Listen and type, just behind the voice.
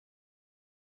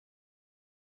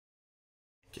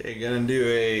Okay, gonna do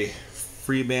a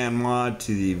freeband mod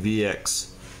to the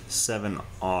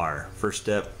VX-7R. First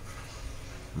step,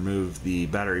 remove the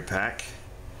battery pack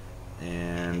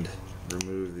and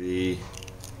remove the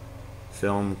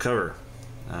film cover.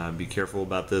 Be careful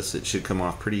about this, it should come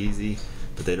off pretty easy,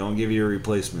 but they don't give you a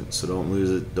replacement, so don't lose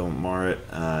it, don't mar it.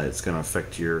 It's going to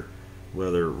affect your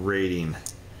weather rating.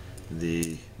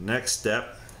 The next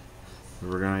step,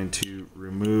 we're going to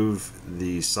remove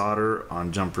the solder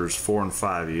on jumpers 4 and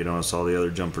 5. You notice all the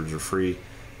other jumpers are free.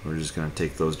 We're just going to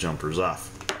take those jumpers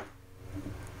off.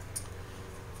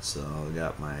 So I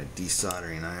got my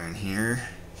desoldering iron here.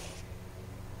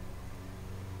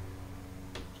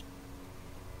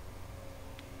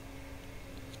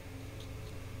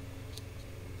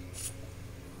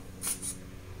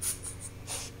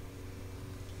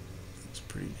 It's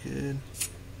pretty good.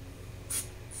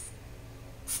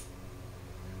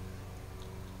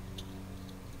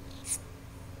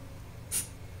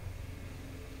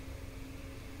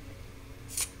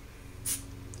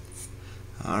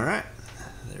 All right,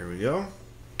 there we go.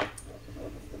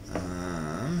 Make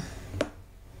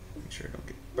sure I don't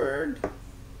get burned.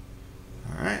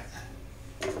 All right,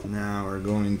 now we're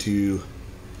going to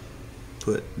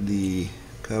put the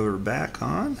cover back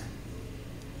on.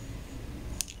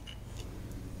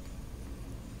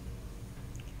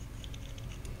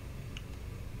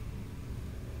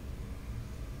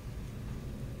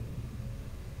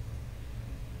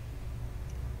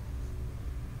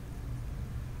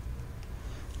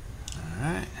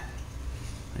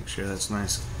 Make sure that's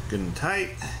nice, good and tight.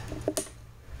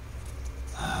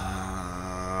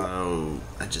 Oh,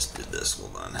 I just did this,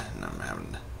 hold on, and I'm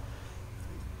having...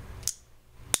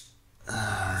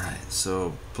 Alright,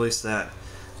 so place that.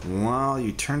 While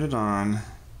you turn it on,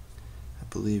 I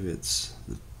believe it's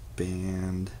the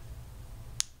band.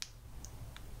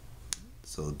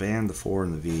 So the band, the 4,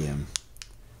 and the VM.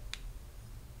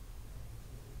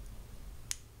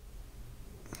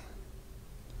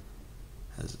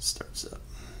 As it starts up.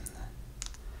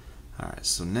 Alright,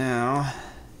 so now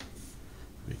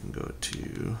we can go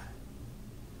to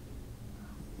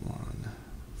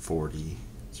 140.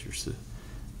 It's your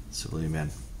civilian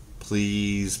band.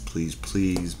 Please, please,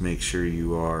 please make sure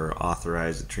you are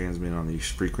authorized to transmit on these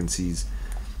frequencies.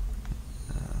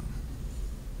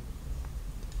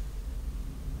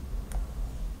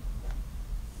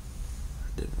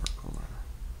 Didn't work. Hold on.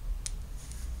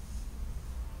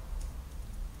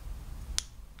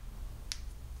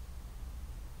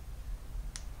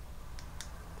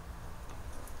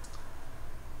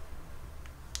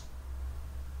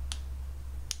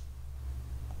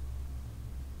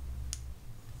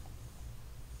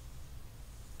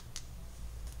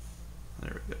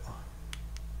 There we go.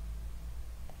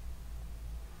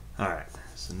 Alright,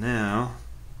 so now,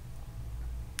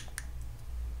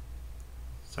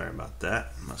 sorry about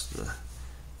that, must have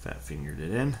fat fingered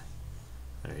it in.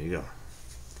 There you go.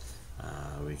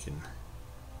 We can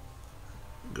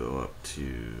go up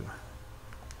to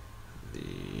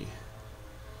the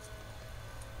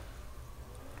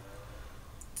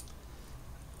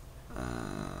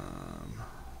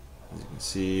as you can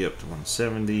see, up to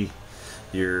 170.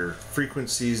 Your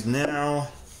frequencies now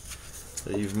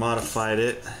that you've modified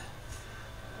it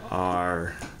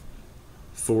are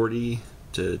 40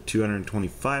 to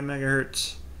 225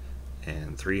 megahertz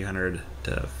and 300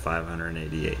 to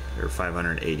 588 or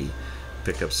 580.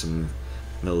 Pick up some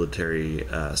military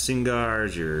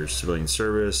SINGARs, your civilian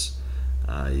service,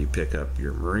 you pick up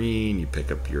your Marine, you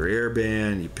pick up your air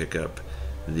band, you pick up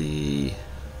the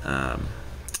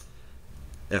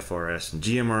FRS and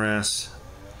GMRS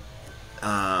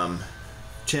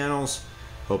channels.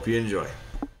 Hope you enjoy.